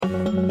My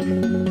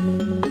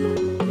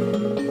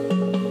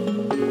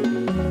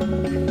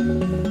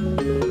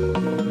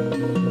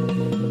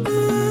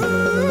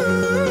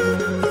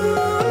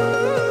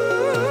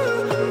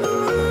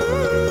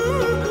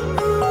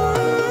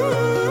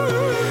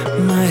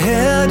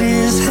head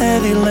is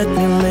heavy, let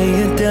me lay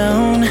it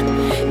down.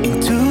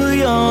 Into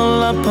your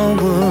lap I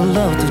would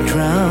love to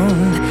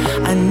drown.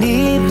 I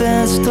need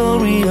that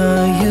story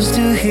I used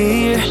to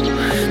hear,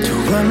 to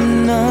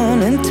run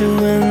on and to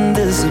end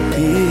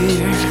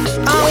disappear.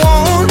 I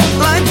won't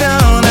lie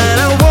down and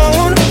I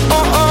won't,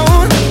 I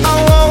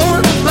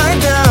won't lie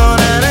down,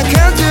 and I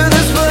can't do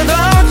this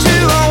without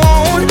you. I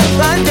won't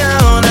lie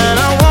down and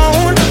I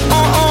won't,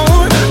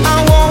 I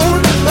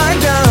won't lie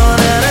down,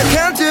 and I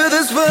can't do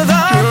this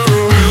without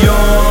you.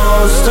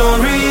 Your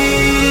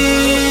stories,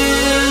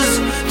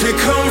 they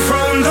come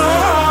from the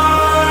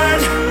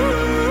heart.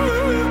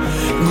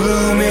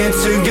 Glue me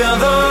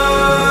together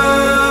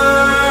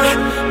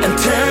and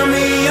tear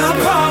me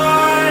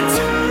apart.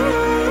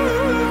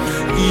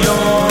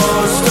 Your